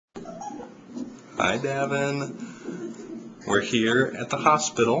Hi, Davin. We're here at the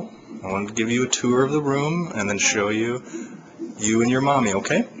hospital. I wanted to give you a tour of the room and then show you and your mommy,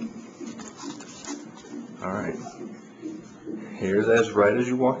 okay? Alright. Here's right as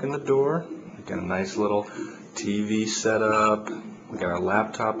you walk in the door. We got a nice little TV set up. We got our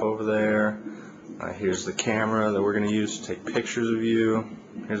laptop over there. Here's the camera that we're going to use to take pictures of you.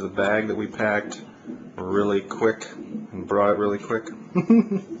 Here's the bag that we packed really quick and brought it really quick.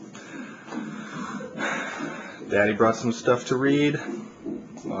 Daddy brought some stuff to read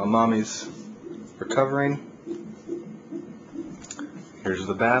while Mommy's recovering. Here's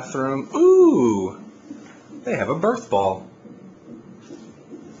the bathroom. Ooh! They have a birth ball.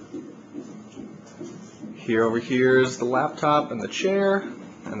 Over here is the laptop and the chair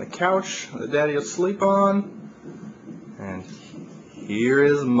and the couch that Daddy will sleep on. And here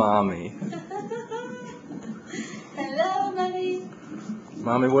is Mommy. Hello, Mommy.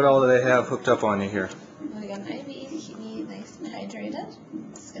 Mommy, what all do they have hooked up on you here? We got an IV to keep me nice and hydrated.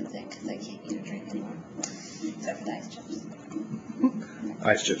 It's a good thing because I can't eat or drink anymore, except for the ice chips.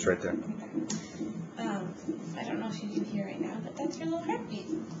 Ice chips right there. I don't know if you can hear right now, but that's your little heartbeat.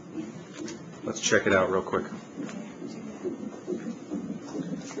 Let's check it out real quick.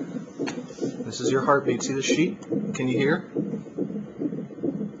 This is your heartbeat. See the sheet? Can you hear?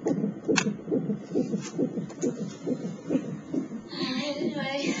 Alright,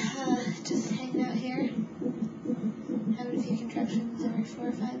 anyway, just hanging out here. Having a few contractions every 4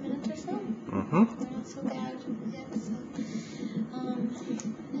 or 5 minutes or so. Mm-hmm. They're not so bad yet, so.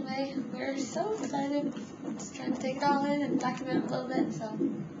 Anyway, we're so excited. Just trying to take it all in and document a little bit, so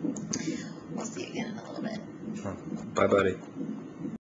we'll see you again in a little bit. Bye, buddy.